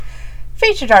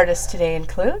Featured artists today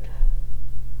include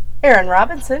Aaron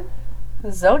Robinson,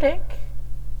 Zodic,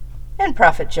 and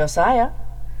Prafit Josiah.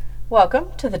 Welcome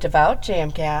to the Devout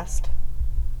Jamcast.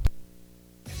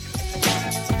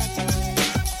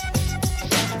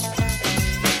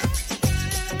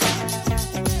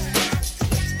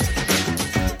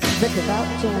 The Devout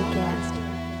Jamcast.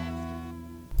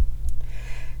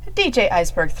 DJ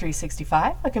Iceberg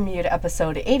 365, welcome you to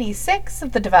episode 86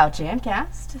 of the Devout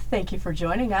Jamcast. Thank you for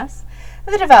joining us.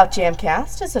 The Devout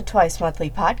Jamcast is a twice-monthly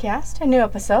podcast, and new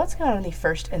episodes come out on the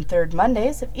first and third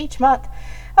Mondays of each month.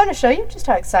 I want to show you just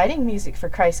how exciting music for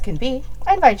Christ can be.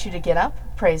 I invite you to get up,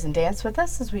 praise, and dance with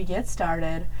us as we get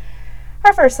started.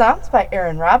 Our first song is by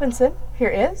Aaron Robinson. Here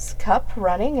is Cup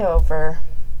Running Over.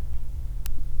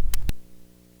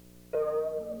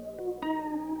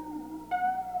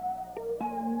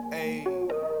 Hey,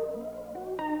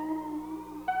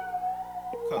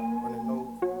 cup running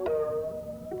over.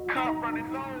 Cup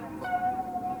running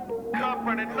over. Cup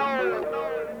running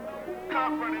over.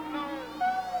 Cup running over.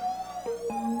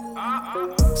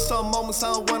 Some moments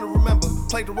I don't want to remember.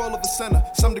 Played the role of a sinner,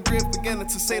 some degree of beginner.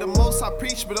 To say the most I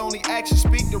preach, but only actions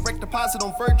speak. Direct deposit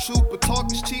on virtue, but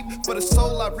talk is cheap. For the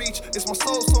soul I reach, is my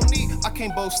soul so neat? I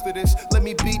can't boast of this. Let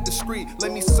me be discreet,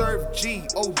 let me serve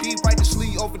G-O-D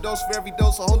righteously. Overdose for every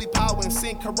dose of holy power and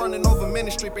sin. Come running over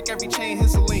ministry, break every chain,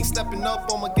 his a link. Stepping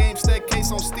up on my game,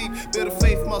 staircase on steep. Build the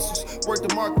faith muscles, work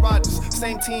the Mark Rogers.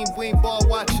 Same team, we ain't ball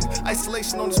watching.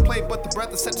 Isolation on display, but the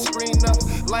breath to set the screen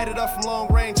up. Light it up from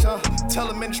long range,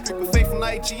 Teleministry, but faith from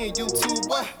IG and YouTube.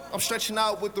 What? I'm stretching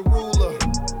out with the ruler.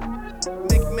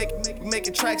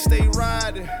 Making tracks, stay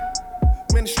riding.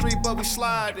 Ministry, but we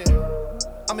sliding.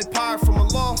 I'm empowered from a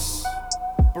loss,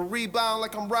 but rebound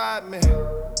like I'm riding.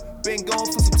 Been gone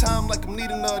for some time like I'm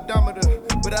needing a odometer.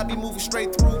 But I be moving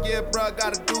straight through, yeah, bruh.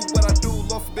 Gotta do what I do,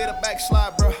 Lord forbid I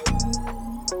backslide, bruh.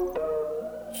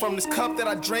 From this cup that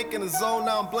I drank in the zone,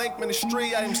 now I'm blank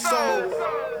ministry, I am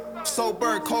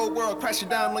sober, cold world, crashing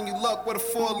down on your luck with a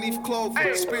four-leaf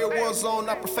clover. Spirit war zone,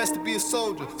 I profess to be a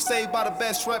soldier. Saved by the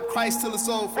best, rep Christ till it's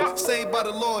over. Saved by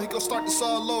the Lord, he gon' start this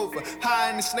all over.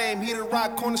 High in his name, he the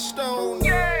rock cornerstone.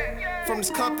 From this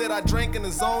cup that I drank in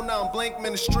the zone, now I'm blank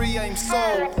ministry, I am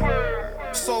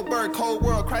sober, cold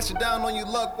world, crashing down on your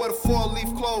luck with a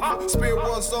four-leaf clover. Spirit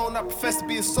war zone, I profess to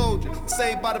be a soldier.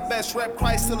 Saved by the best, rep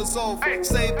Christ till it's over.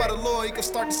 Saved by the Lord, he can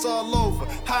start this all over.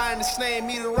 High in his name,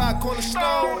 he the rock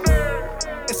cornerstone.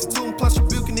 It's a tune plus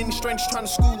rebuking any strangers trying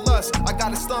to school us. I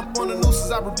got a stump on the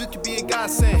nooses, I rebuke you being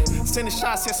godsend. Sending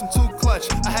shots, here's some too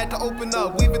clutch. I had to open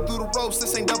up, weaving through the ropes.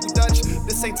 This ain't double dutch,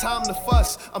 this ain't time to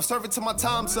fuss. I'm serving till my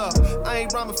time's up. I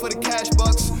ain't rhyming for the cash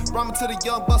bucks, rhyming to the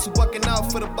young bucks who bucking out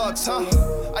for the bucks,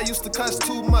 I used to cuss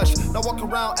too much, now walk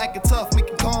around acting tough,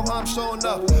 making calm how I'm showing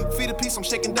up. Feed a piece, I'm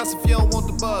shaking dust if you don't want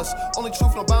the buzz. Only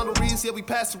truth, no boundaries, yeah, we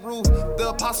passed the roof. The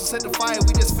apostles set the fire,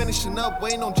 we just finishing up.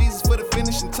 Waiting on Jesus for the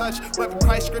finishing touch. Repping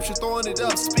Christ scripture, throwing it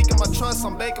up. Speaking my trust,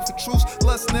 I'm begging for truth.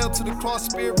 Lust nailed to the cross,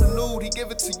 spirit renewed. He give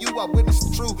it to you, I witness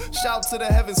the truth. Shout to the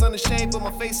heavens, unashamed, but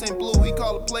my face ain't blue. He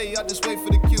call a play, I just wait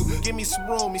for the cue. Give me some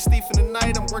room, he's thief in the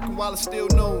night. I'm working while it's still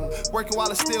noon, working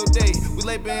while it's still day. We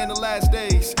labor in the last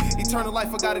days. Eternal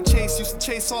life I gotta chase. Used to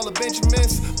chase all the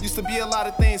Benjamins. Used to be a lot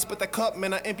of things, but that cup,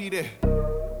 man, I emptied it.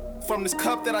 From this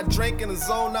cup that I drank in the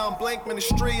zone, now I'm blank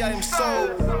ministry, I am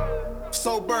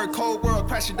sober, cold world,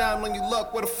 crashing down on your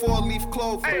luck with a four-leaf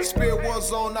clover. Spirit war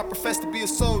zone, I profess to be a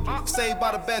soldier. Saved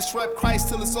by the best, rep Christ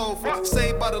till it's over.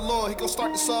 Saved by the Lord, he gon'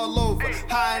 start this all over.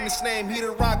 High in his name, he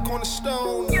the rock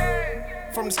cornerstone.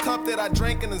 From this cup that I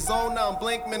drank in the zone, now I'm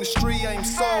blank ministry, I am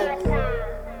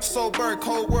sober,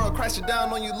 cold world, crashing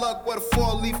down on your luck with a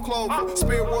four-leaf clover.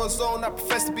 Spirit war zone, I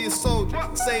profess to be a soldier.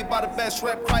 Saved by the best,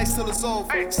 rep Christ till it's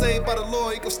over. Saved by the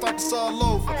Lord, he gon' start this all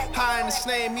over. High in his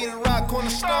name, he the rock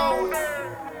cornerstone.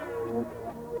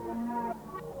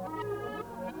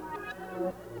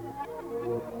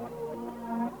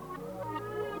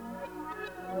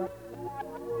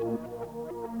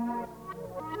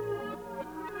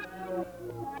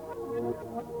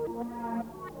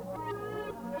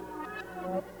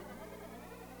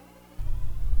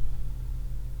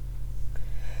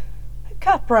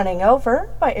 Cup Running Over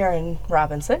by Aaron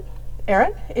Robinson.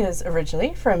 Aaron is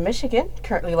originally from Michigan,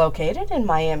 currently located in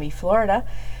Miami, Florida.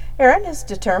 Aaron is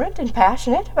determined and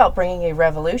passionate about bringing a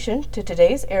revolution to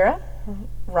today's era,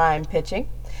 rhyme pitching.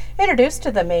 Introduced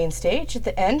to the main stage at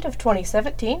the end of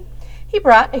 2017, he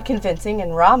brought a convincing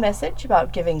and raw message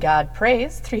about giving God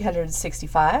praise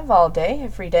 365 all day,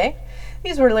 every day.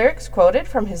 These were lyrics quoted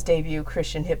from his debut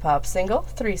Christian hip-hop single,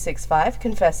 365,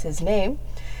 Confess His Name.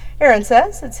 Aaron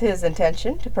says it's his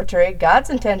intention to portray God's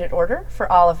intended order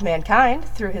for all of mankind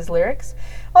through his lyrics,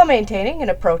 while maintaining an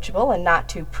approachable and not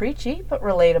too preachy but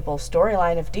relatable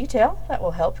storyline of detail that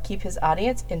will help keep his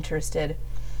audience interested.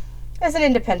 As an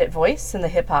independent voice in the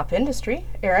hip-hop industry,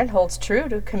 Aaron holds true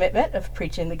to a commitment of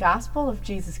preaching the gospel of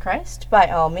Jesus Christ by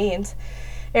all means.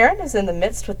 Aaron is in the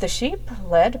midst with the sheep,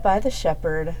 led by the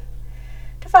shepherd.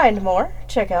 To find more,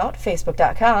 check out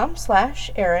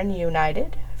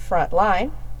facebook.com/AaronUnited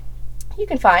Frontline. You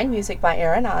can find music by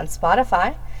Aaron on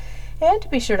Spotify, and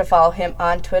be sure to follow him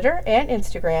on Twitter and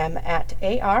Instagram at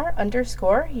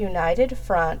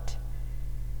AR_UnitedFront.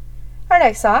 Our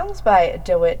next song is by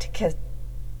Devout,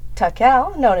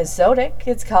 known as Zodic.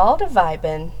 It's called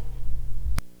Vibin'.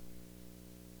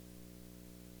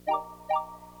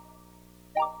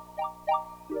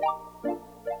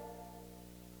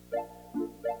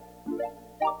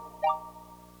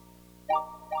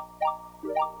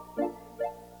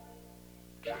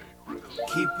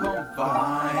 Keep on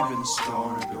vibing, it's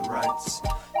gonna be right.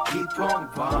 Keep on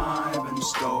vibing,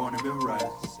 it's gonna be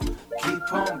right.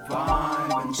 Keep on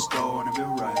vibing, it's gonna be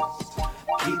right.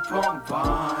 Keep on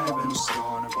vibing, it's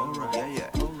gonna be right. Yeah, yeah.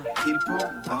 Keep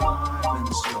on vibing,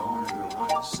 it's gonna be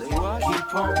right. Say what?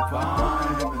 Keep on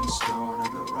vibing, it's gonna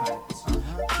be right.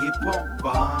 Keep on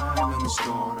vibing, it's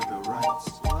gonna be right.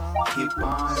 Keep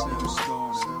vibing, it's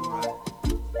gonna be right.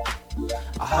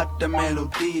 I heard the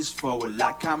melodies forward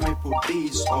like I'm made for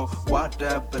this, or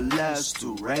whatever less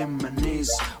to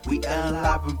reminisce. We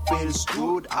alive and feels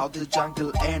good out the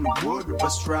jungle and wood, but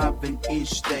striving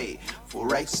each day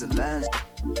for excellence.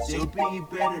 There'll be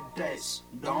better days,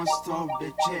 don't stop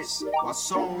the chase. What's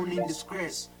sown in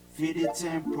disgrace, feed it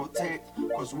and protect,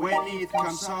 cause when it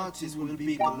comes out it will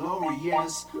be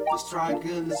glorious. The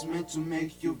struggle is meant to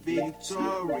make you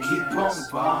victorious. Keep on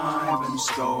vibing,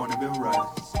 it's gonna be right.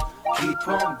 Keep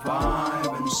on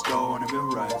vibing, it's gonna be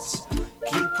right.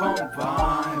 Keep on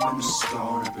vibing, it's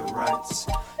gonna be right.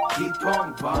 Keep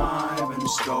on vibing,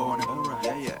 it's gonna be right.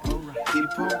 Yeah, yeah.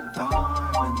 Keep on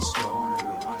vibing, it's gonna be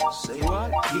right. Say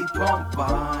what? Keep on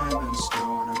vibing, it's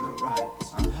gonna be right.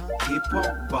 Keep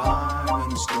on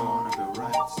vibing, it's gonna be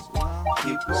right.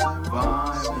 Keep on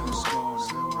vibing, it's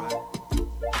gonna be right.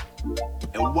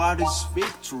 And what is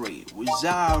victory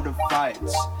without a fight?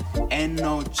 And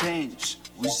no change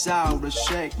without a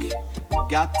shake.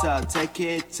 Gotta take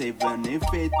it even if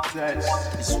it takes.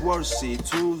 It's worth it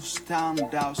to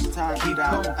stand out, stand Keep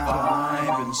out. Keep on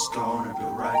vibing, it's gonna be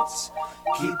right.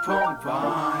 Keep on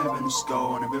vibing, it's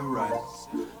gonna be right.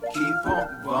 Keep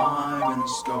on vibing,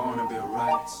 it's gonna be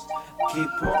right.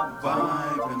 Keep on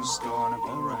vibing, it's gonna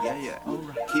be right. Yeah, yeah.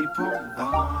 Keep on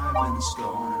vibing, it's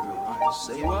gonna be right.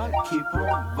 Say what? Keep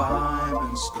on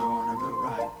vibing, it's gonna be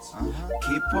right.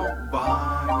 Keep on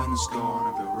vibing, it's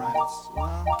gonna be right.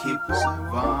 Keep on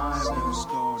vibing, it's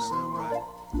gonna be right.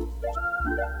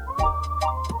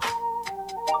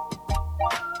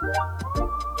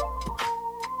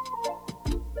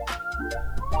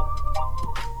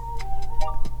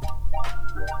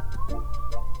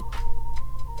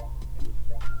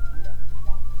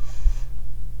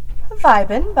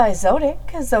 Vibin' by Zodic.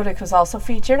 Zodic was also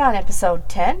featured on episode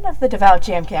 10 of the Devout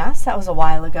Jamcast. That was a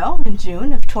while ago, in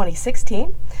June of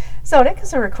 2016. Zodic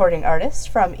is a recording artist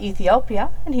from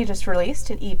Ethiopia, and he just released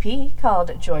an EP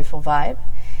called Joyful Vibe.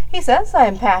 He says, "I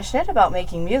am passionate about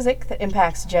making music that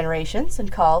impacts generations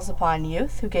and calls upon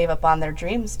youth who gave up on their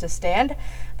dreams to stand,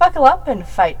 buckle up, and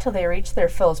fight till they reach their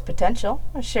fullest potential,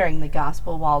 sharing the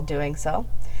gospel while doing so."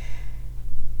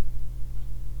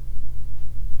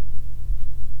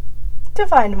 To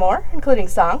find more, including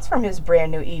songs from his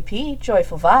brand new EP,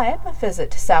 Joyful Vibe,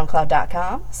 visit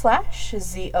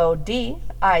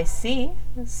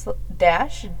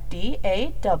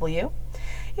soundcloud.com/ZODIC-DAW. You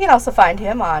can also find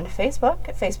him on Facebook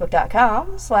at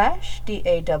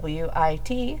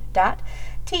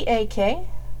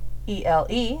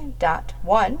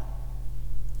facebook.com/dawit.takele.1.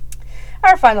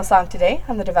 Our final song today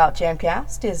on the Devout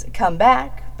Jamcast is Come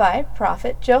Back by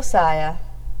Prafit Josiah.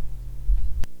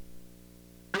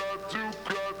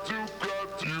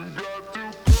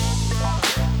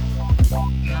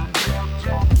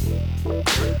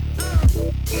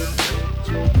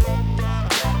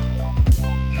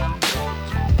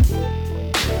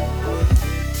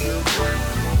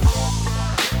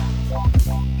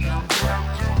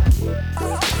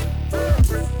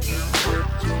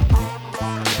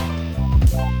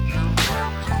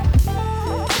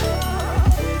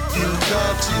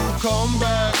 Come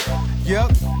back.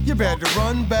 Yep, you better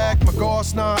run back. My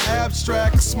God's not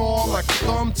abstract. small like a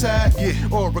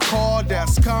thumbtack, or a car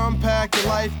that's compact. Your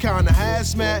life kinda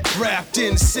hazmat, wrapped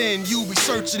in sin. You be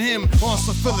searching him on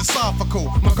some philosophical,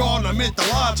 my God, I'm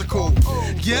mythological.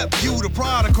 Yep, you the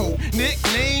prodigal,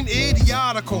 nickname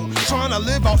idiotical, trying to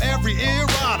live out every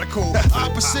erotical.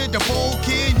 Opposite the bold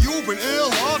kid, you've been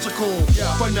illogical,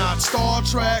 but not Star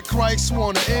Trek. Christ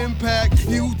wanna impact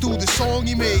you through the song.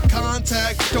 He made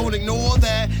contact. Don't ignore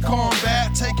that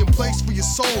combat taking place for your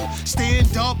soul.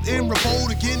 Stand up in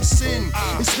revolt against sin.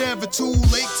 It's never too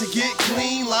late to get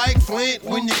clean like Flint.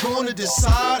 When you're gonna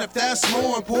decide if that's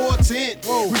more important,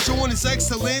 rejoin his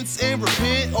excellence and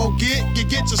repent, or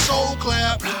get your soul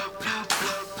clap.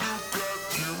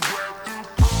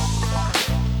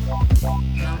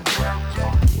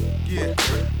 Yeah.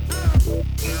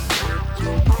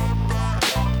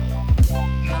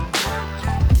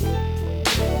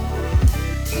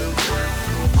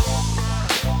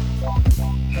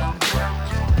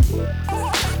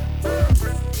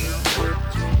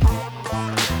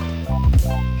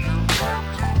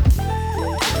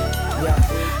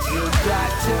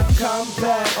 Come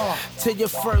back till your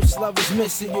first love is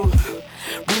missing you.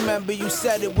 Remember you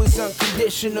said it was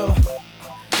unconditional,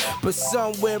 but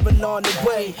somewhere along the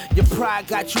way your pride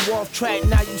got you off track.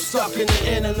 Now you stuck in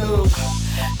the interlude.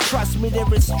 Trust me,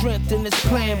 there is strength in this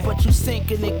plan, but you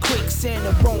sinking in quicksand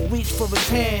and won't reach for his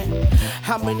hand.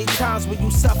 How many times will you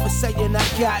suffer saying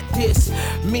I got this?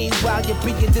 Meanwhile you're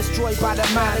being destroyed by the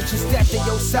mind, just death in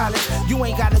your silence. You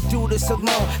ain't gotta do this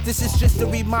alone. This is just a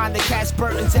reminder, cast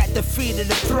burdens at the feet of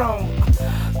the throne.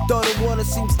 Though the water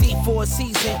seems deep for a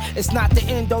season, it's not the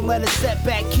end. Don't let a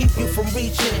setback keep you from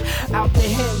reaching. Out to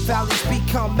him, valleys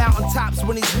become mountaintops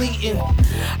when he's leading.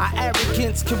 Our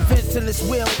arrogance convincing us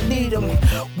we don't need him.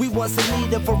 We was in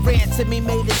need of a ransom, he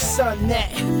made his son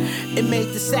that. It made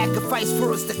the sacrifice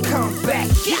for us to come back.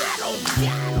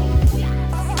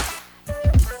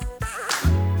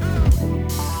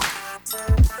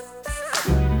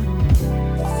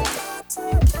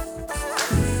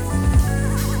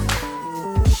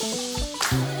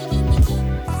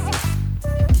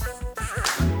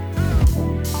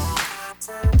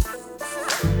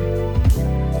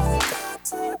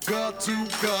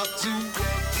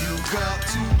 Got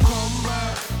to come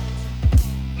back.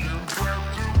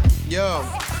 Yo,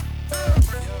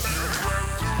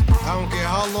 I don't care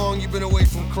how long you've been away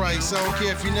from Christ. I don't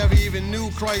care if you never even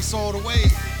knew Christ all the way,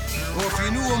 or if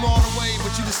you knew him all the way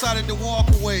but you decided to walk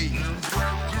away.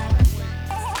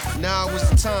 Now was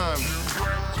the time.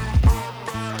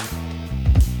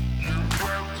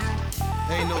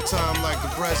 Ain't no time like the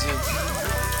present.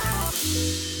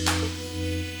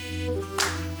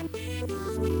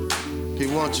 He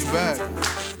wants you back.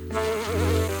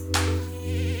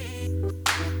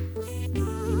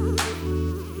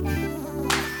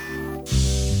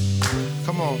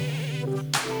 Come on.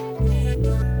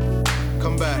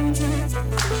 Come back.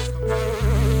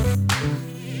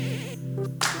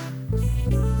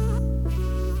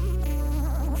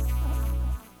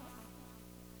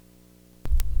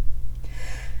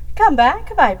 Come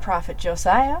Back by Prafit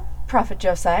Josiah. Prafit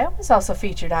Josiah was also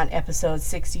featured on episode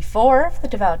 64 of the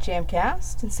Devout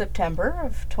Jamcast in September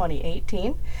of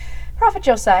 2018. Prafit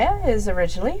Josiah is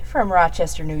originally from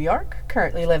Rochester, New York,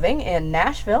 currently living in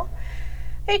Nashville.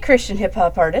 A Christian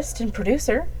hip-hop artist and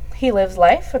producer, he lives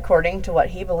life according to what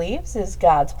he believes is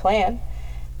God's plan.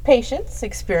 Patience,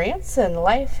 experience, and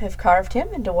life have carved him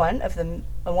into one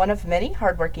of many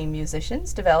hardworking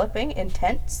musicians developing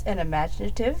intense and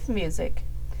imaginative music.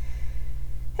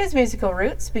 His musical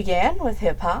roots began with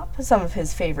hip-hop. Some of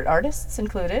his favorite artists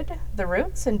included The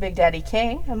Roots and Big Daddy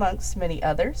Kane, amongst many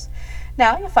others.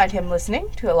 Now you'll find him listening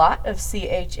to a lot of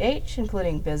CHH,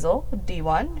 including Bizzle,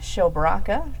 D1, Show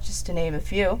Baraka, just to name a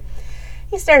few.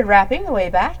 He started rapping way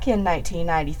back in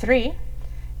 1993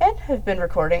 and have been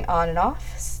recording on and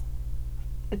off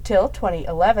until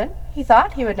 2011. He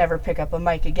thought he would never pick up a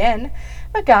mic again,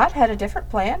 but God had a different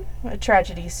plan. A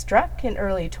tragedy struck in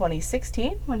early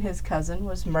 2016 when his cousin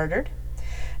was murdered.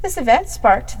 This event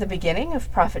sparked the beginning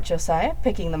of Prafit Josiah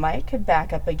picking the mic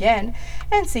back up again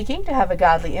and seeking to have a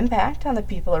godly impact on the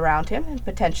people around him and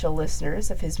potential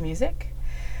listeners of his music.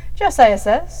 Josiah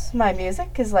says, "My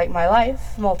music is like my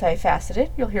life,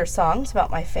 multifaceted. You'll hear songs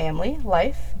about my family,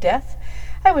 life, death.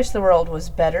 I wish the world was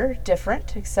better,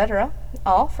 different, etc.,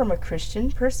 all from a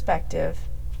Christian perspective."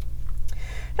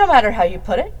 No matter how you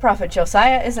put it, Prafit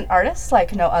Josiah is an artist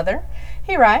like no other.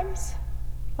 He rhymes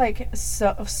like a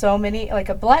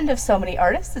blend of so many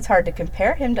artists. It's hard to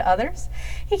compare him to others.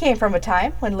 He came from a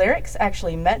time when lyrics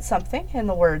actually meant something and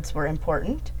the words were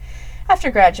important. After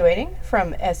graduating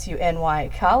from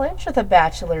SUNY College with a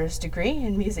bachelor's degree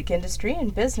in music industry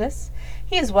and business,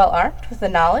 he is well armed with the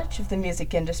knowledge of the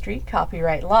music industry,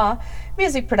 copyright law,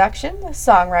 music production,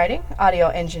 songwriting, audio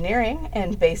engineering,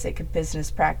 and basic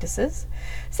business practices.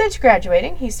 Since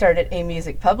graduating, he started a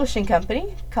music publishing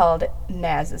company called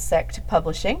Zodic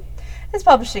Publishing. His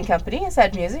publishing company has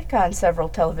had music on several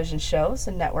television shows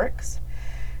and networks.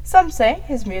 Some say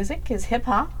his music is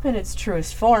hip-hop in its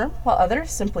truest form, while others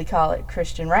simply call it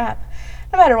Christian rap.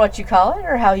 No matter what you call it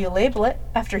or how you label it,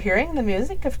 after hearing the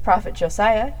music of Prafit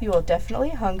Josiah, you will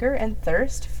definitely hunger and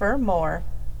thirst for more.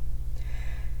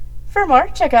 For more,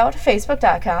 check out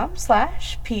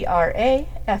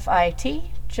facebook.com/PRAFIT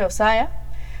Josiah.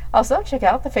 Also, check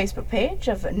out the Facebook page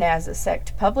of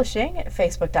Zodic Publishing at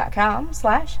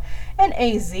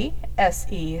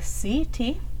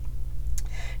facebook.com/NAZSECT.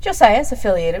 Josiah is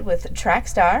affiliated with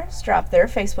Trackstars. Drop their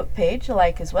Facebook page a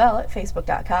like as well at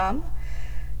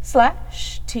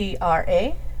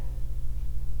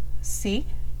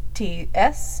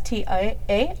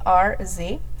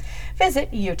facebook.com/TRACTSTARZ.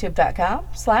 Visit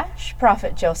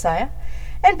youtube.com/Prafit Josiah.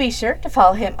 And be sure to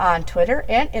follow him on Twitter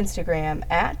and Instagram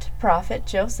at Prafit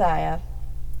Josiah.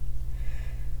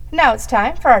 Now it's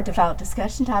time for our Devout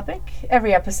discussion topic.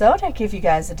 Every episode, I give you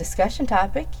guys a discussion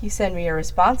topic. You send me your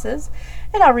responses,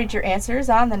 and I'll read your answers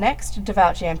on the next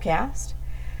Devout Jamcast.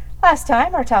 Last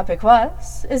time, our topic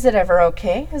was, is it ever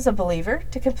okay as a believer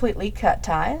to completely cut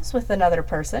ties with another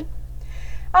person?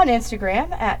 On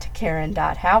Instagram, at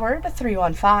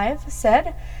Karen.Howard315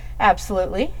 said,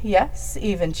 absolutely, yes,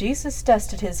 even Jesus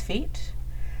dusted his feet.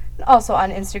 Also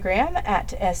on Instagram,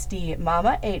 at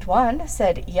SDMama81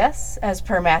 said, yes, as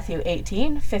per Matthew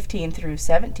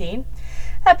 18:15-17.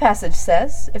 That passage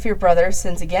says, if your brother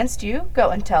sins against you, go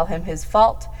and tell him his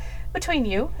fault, between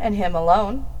you and him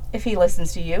alone. If he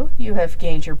listens to you, you have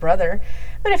gained your brother.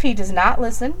 But if he does not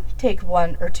listen, take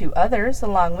 1 or 2 others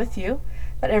along with you,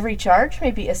 that every charge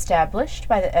may be established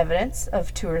by the evidence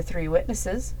of 2 or 3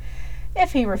 witnesses.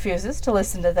 If he refuses to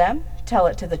listen to them, tell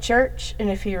it to the church, and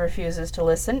if he refuses to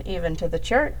listen even to the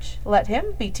church, let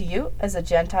him be to you as a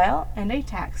Gentile and a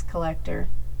tax collector.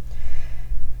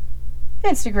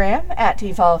 Instagram, at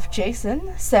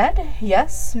EvolveJason, said,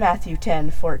 yes, Matthew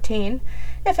 10:14.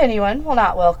 If anyone will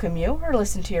not welcome you or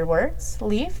listen to your words,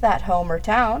 leave that home or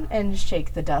town and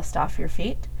shake the dust off your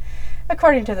feet.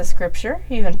 According to the scripture,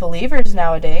 even believers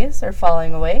nowadays are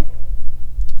falling away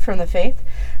from the faith.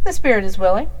 The spirit is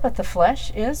willing, but the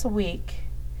flesh is weak.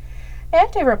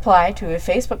 And a reply to a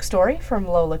Facebook story from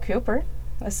Lola Cooper,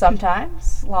 a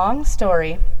sometimes long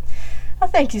story.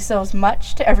 Well, thank you so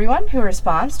much to everyone who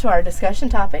responds to our discussion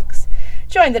topics.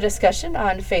 Join the discussion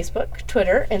on Facebook,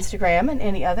 Twitter, Instagram, and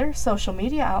any other social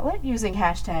media outlet using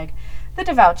hashtag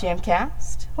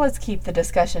 #TheDevoutJamcast. Let's keep the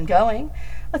discussion going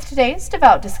with today's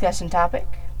Devout discussion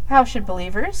topic: how should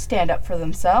believers stand up for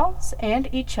themselves and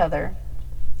each other?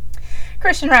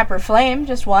 Christian rapper Flame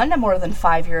just won a more than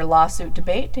 5-year lawsuit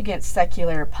debate against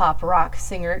secular pop rock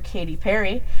singer Katy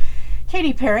Perry.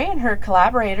 Katy Perry and her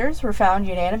collaborators were found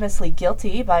unanimously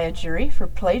guilty by a jury for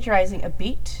plagiarizing a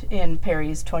beat in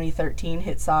Perry's 2013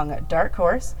 hit song Dark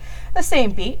Horse. The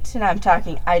same beat, and I'm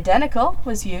talking identical,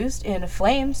 was used in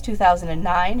Flame's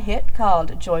 2009 hit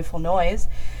called Joyful Noise.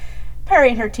 Perry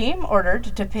and her team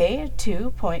ordered to pay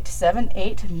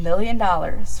 $2.78 million.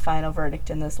 Final verdict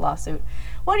in this lawsuit.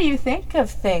 What do you think of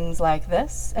things like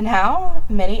this, and how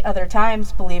many other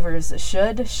times believers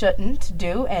should, shouldn't,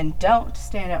 do, and don't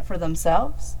stand up for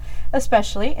themselves,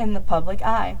 especially in the public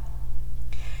eye?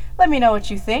 Let me know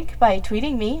what you think by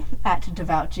tweeting me at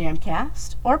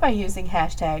DevoutJamcast or by using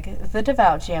hashtag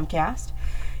 #TheDevoutJamcast.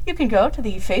 You can go to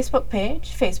the Facebook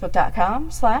page,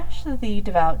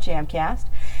 facebook.com/TheDevoutJamcast.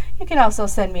 You can also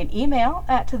send me an email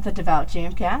at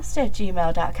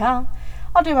thedevoutjamcast@gmail.com.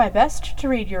 I'll do my best to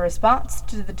read your response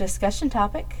to the discussion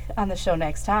topic on the show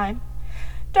next time.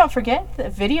 Don't forget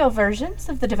that video versions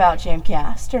of the Devout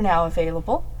Jamcast are now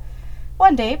available.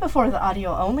 One day before the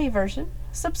audio-only version,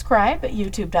 subscribe at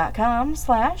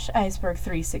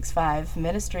youtube.com/iceberg365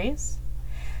 ministries.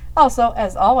 Also,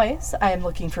 as always, I am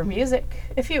looking for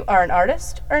music. If you are an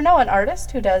artist or know an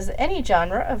artist who does any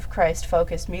genre of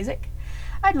Christ-focused music,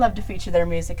 I'd love to feature their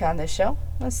music on this show.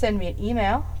 Send me an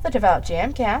email,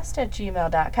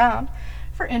 thedevoutjamcast@gmail.com,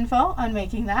 for info on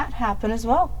making that happen as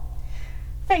well.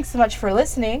 Thanks so much for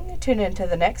listening. Tune in to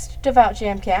the next Devout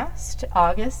Jamcast,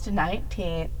 August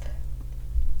 19th.